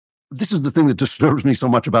this is the thing that disturbs me so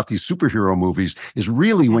much about these superhero movies is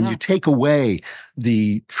really when you take away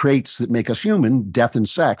the traits that make us human, death and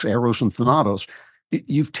sex, Eros and Thanatos,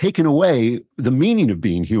 you've taken away the meaning of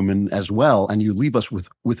being human as well, and you leave us with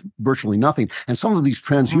virtually nothing. And some of these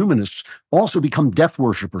transhumanists also become death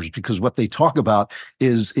worshippers because what they talk about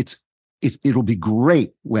is it'll be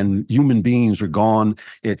great when human beings are gone.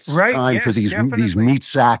 It's time for these meat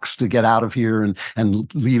sacks to get out of here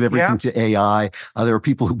and leave everything to AI. There are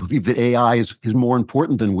people who believe that AI is more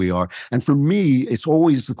important than we are. And for me, it's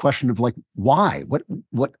always the question of like, why?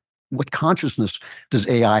 What consciousness does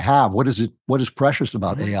AI have? What is precious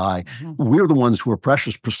about AI? We're the ones who are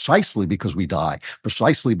precious precisely because we die,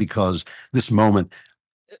 precisely because this moment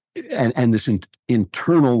and this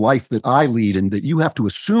internal life that I lead and that you have to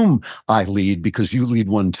assume I lead because you lead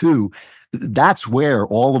one too. That's where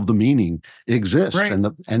all of the meaning exists, and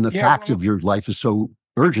the fact of your life is so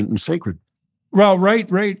urgent and sacred. Well, right.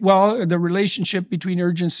 Well, the relationship between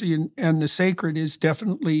urgency and the sacred is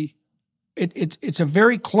definitely it's a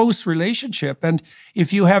very close relationship. And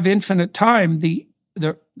if you have infinite time, the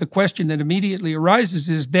question that immediately arises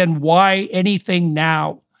is then why anything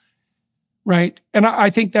now? Right. And I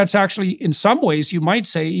think that's actually, in some ways, you might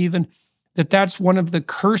say even that's one of the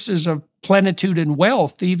curses of plenitude and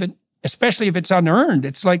wealth, even especially if it's unearned.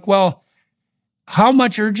 It's like, well, how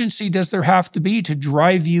much urgency does there have to be to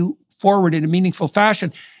drive you forward in a meaningful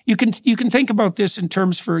fashion? You can think about this in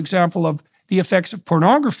terms, for example, of the effects of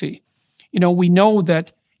pornography. We know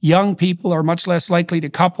that young people are much less likely to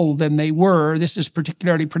couple than they were. This is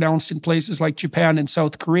particularly pronounced in places like Japan and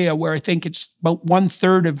South Korea, where I think it's about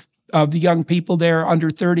 1/3 of the young people there under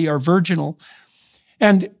 30 are virginal.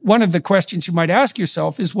 And one of the questions you might ask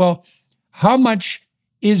yourself is, well, how much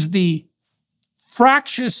is the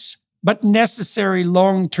fractious but necessary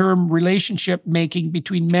long-term relationship making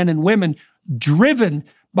between men and women driven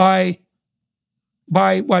by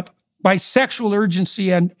what? By sexual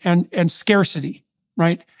urgency and scarcity,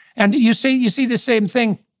 right? And you see the same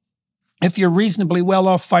thing if you're reasonably well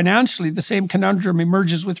off financially. The same conundrum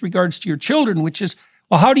emerges with regards to your children, which is,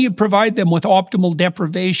 well, how do you provide them with optimal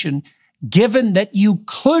deprivation, given that you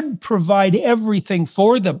could provide everything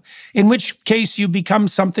for them? In which case you become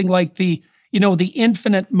something like the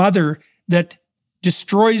infinite mother that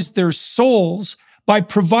destroys their souls by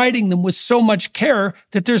providing them with so much care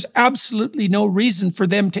that there's absolutely no reason for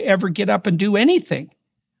them to ever get up and do anything.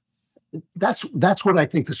 That's what I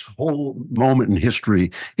think this whole moment in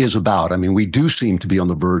history is about. I mean, we do seem to be on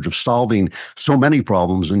the verge of solving so many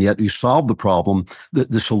problems, and yet you solve the problem.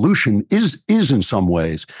 The solution is in some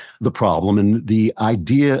ways the problem, and the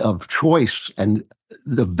idea of choice and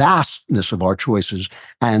the vastness of our choices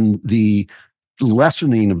and the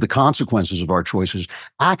lessening of the consequences of our choices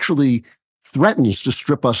actually threatens to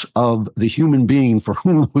strip us of the human being for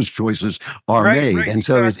whom those choices are made. Right, and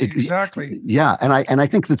so exactly. Yeah. And I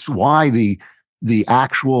think that's why the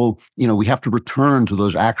actual, we have to return to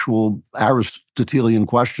those actual Aristotelian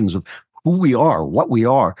questions of who we are, what we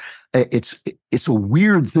are. It's a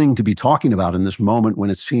weird thing to be talking about in this moment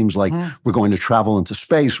when it seems like we're going to travel into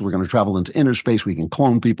space, we're going to travel into inner space, we can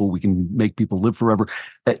clone people, we can make people live forever.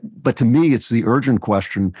 But to me, it's the urgent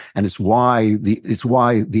question, and it's why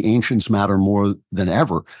the ancients matter more than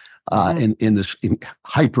ever in this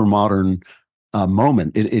hyper modern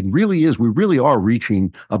moment. It really is. We really are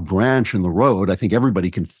reaching a branch in the road. I think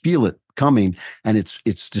everybody can feel it coming, and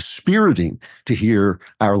it's dispiriting to hear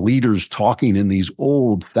our leaders talking in these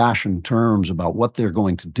old-fashioned terms about what they're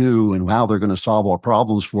going to do and how they're going to solve our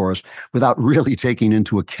problems for us without really taking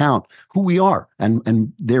into account who we are and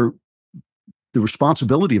the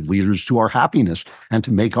responsibility of leaders to our happiness and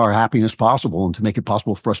to make our happiness possible and to make it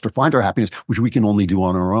possible for us to find our happiness, which we can only do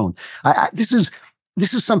on our own. This is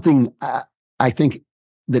something I think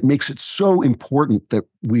that makes it so important that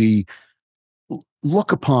we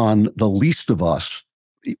look upon the least of us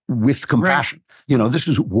with compassion. Right. This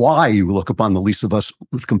is why you look upon the least of us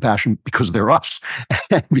with compassion, because they're us.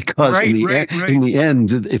 Because in the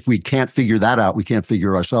end, if we can't figure that out, we can't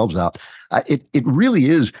figure ourselves out. It really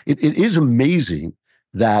is. It is amazing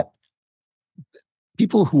that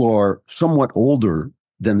people who are somewhat older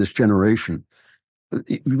than this generation.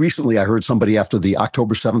 Recently, I heard somebody after the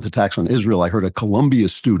October 7th attacks on Israel, I heard a Columbia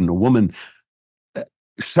student, a woman,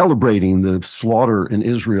 celebrating the slaughter in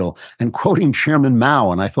Israel and quoting Chairman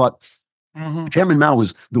Mao. And I thought, Chairman Mao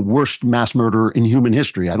was the worst mass murderer in human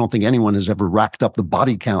history. I don't think anyone has ever racked up the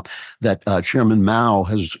body count that Chairman Mao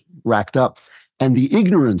has racked up. And the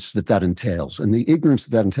ignorance that entails,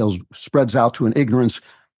 spreads out to an ignorance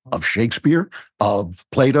of Shakespeare, of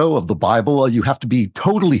Plato, of the Bible. You have to be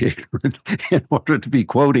totally ignorant in order to be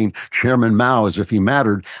quoting Chairman Mao as if he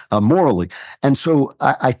mattered morally. And so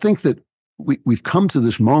I think that we've come to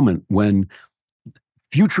this moment when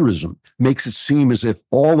futurism makes it seem as if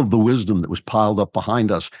all of the wisdom that was piled up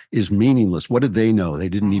behind us is meaningless. What did they know? They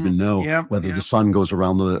didn't even know whether the sun goes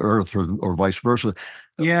around the earth or vice versa.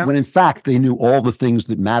 When in fact, they knew all the things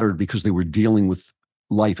that mattered because they were dealing with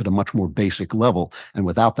life at a much more basic level. And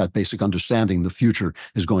without that basic understanding, the future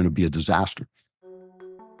is going to be a disaster.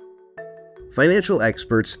 Financial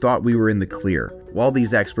experts thought we were in the clear. While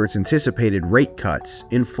these experts anticipated rate cuts,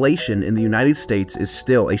 inflation in the United States is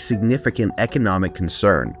still a significant economic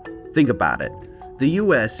concern. Think about it. The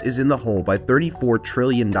US is in the hole by $34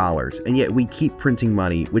 trillion, and yet we keep printing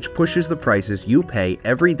money, which pushes the prices you pay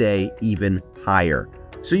every day even higher.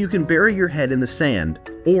 So you can bury your head in the sand,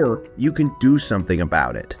 or you can do something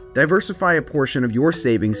about it. Diversify a portion of your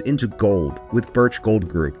savings into gold with Birch Gold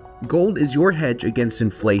Group. Gold is your hedge against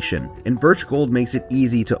inflation, and Birch Gold makes it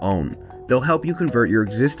easy to own. They'll help you convert your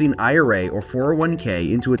existing IRA or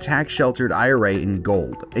 401k into a tax-sheltered IRA in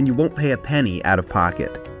gold, and you won't pay a penny out of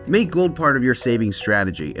pocket. Make gold part of your savings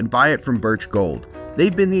strategy and buy it from Birch Gold.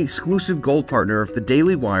 They've been the exclusive gold partner of the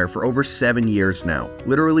Daily Wire for over 7 years now,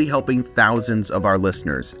 literally helping thousands of our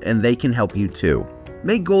listeners, and they can help you too.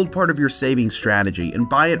 Make gold part of your savings strategy and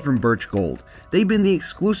buy it from Birch Gold. They've been the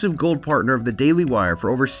exclusive gold partner of the Daily Wire for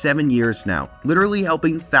over 7 years now, literally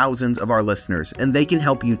helping thousands of our listeners, and they can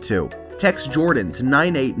help you too. Text Jordan to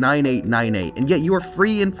 989898 and get your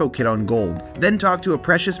free info kit on gold. Then talk to a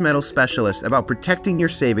precious metal specialist about protecting your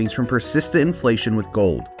savings from persistent inflation with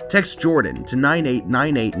gold. Text Jordan to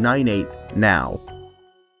 989898 now.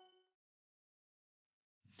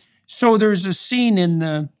 So there's a scene in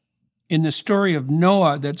the story of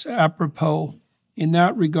Noah that's apropos in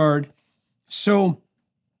that regard. So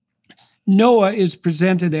Noah is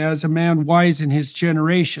presented as a man wise in his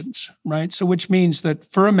generations, right? So which means that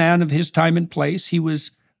for a man of his time and place, he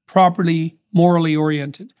was properly morally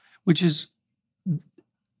oriented, which is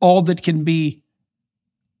all that can be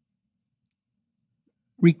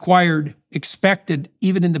required, expected,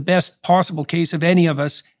 even in the best possible case of any of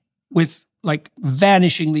us, with like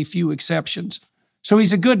vanishingly few exceptions. So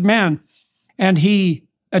he's a good man, and he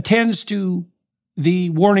attends to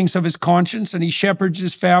the warnings of his conscience, and he shepherds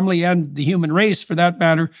his family and the human race, for that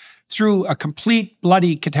matter, through a complete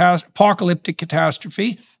bloody apocalyptic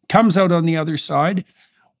catastrophe, comes out on the other side,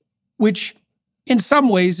 which in some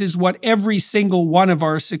ways is what every single one of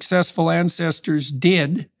our successful ancestors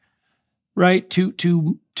did, right?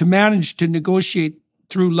 To manage to negotiate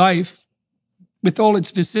through life with all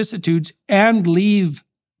its vicissitudes and leave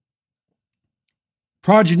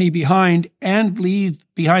progeny behind, and leave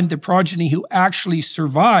behind the progeny who actually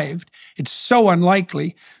survived. It's so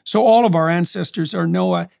unlikely. So all of our ancestors are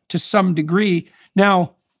Noah to some degree.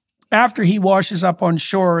 Now, after he washes up on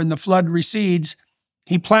shore and the flood recedes,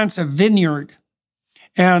 he plants a vineyard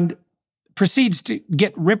and proceeds to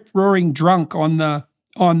get rip-roaring drunk on the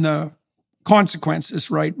consequences,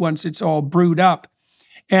 right, once it's all brewed up.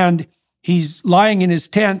 And he's lying in his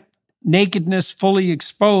tent, nakedness fully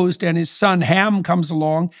exposed, and his son Ham comes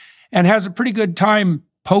along and has a pretty good time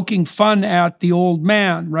poking fun at the old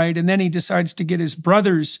man, right? And then he decides to get his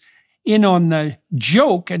brothers in on the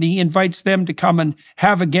joke, and he invites them to come and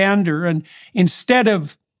have a gander. And instead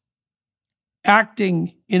of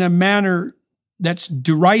acting in a manner that's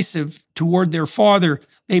derisive toward their father,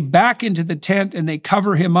 they back into the tent and they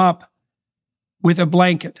cover him up with a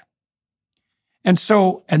blanket.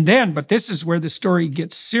 But this is where the story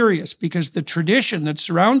gets serious, because the tradition that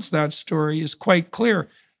surrounds that story is quite clear.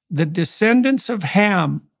 The descendants of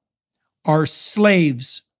Ham are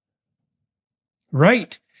slaves,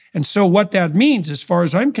 right? And so what that means, as far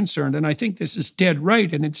as I'm concerned, and I think this is dead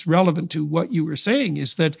right, and it's relevant to what you were saying,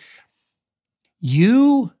 is that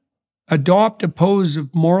you adopt a pose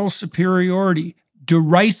of moral superiority,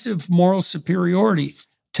 derisive moral superiority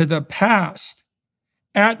to the past,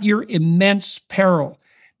 at your immense peril.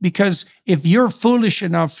 Because if you're foolish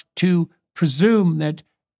enough to presume that,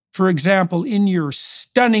 for example, in your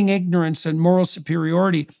stunning ignorance and moral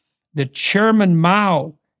superiority, that Chairman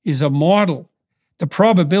Mao is a model, the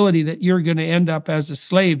probability that you're going to end up as a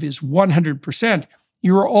slave is 100%.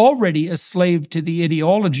 You're already a slave to the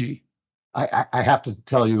ideology. I have to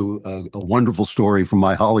tell you a wonderful story from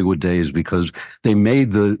my Hollywood days, because they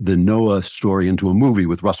made the Noah story into a movie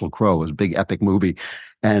with Russell Crowe. It was a big epic movie.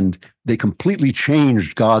 And they completely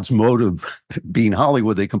changed God's motive. Being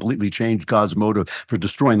Hollywood, they completely changed God's motive for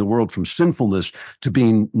destroying the world from sinfulness to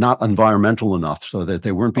being not environmental enough, so that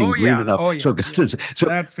they weren't being green enough. So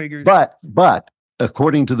that figures. But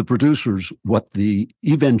according to the producers, what the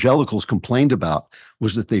evangelicals complained about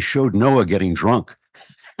was that they showed Noah getting drunk.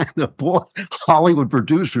 And the poor Hollywood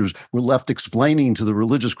producers were left explaining to the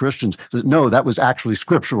religious Christians that no, that was actually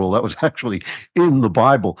scriptural. That was actually in the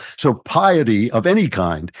Bible. So piety of any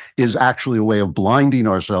kind is actually a way of blinding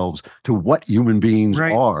ourselves to what human beings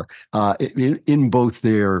are in both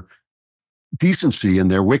their decency and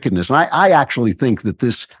their wickedness. And I actually think that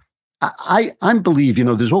this, I believe,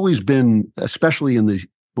 there's always been, especially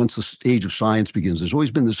once the age of science begins, there's always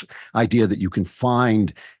been this idea that you can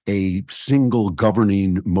find a single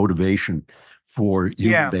governing motivation for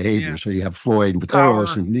human behavior. Yeah. So you have Freud with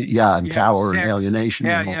Eros and power and alienation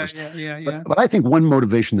and all this. But I think one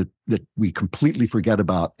motivation that we completely forget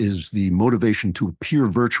about is the motivation to appear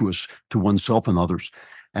virtuous to oneself and others.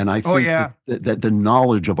 And I think that the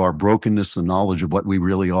knowledge of our brokenness, the knowledge of what we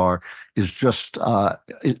really are, is just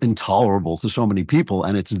intolerable to so many people.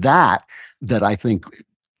 And it's that I think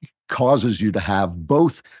causes you to have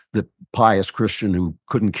both the pious Christian who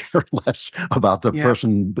couldn't care less about the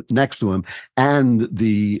person next to him, and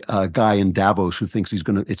the guy in Davos who thinks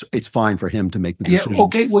it's fine for him to make the decision. Yeah,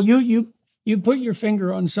 okay, well, you put your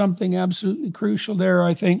finger on something absolutely crucial there,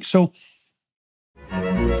 I think. So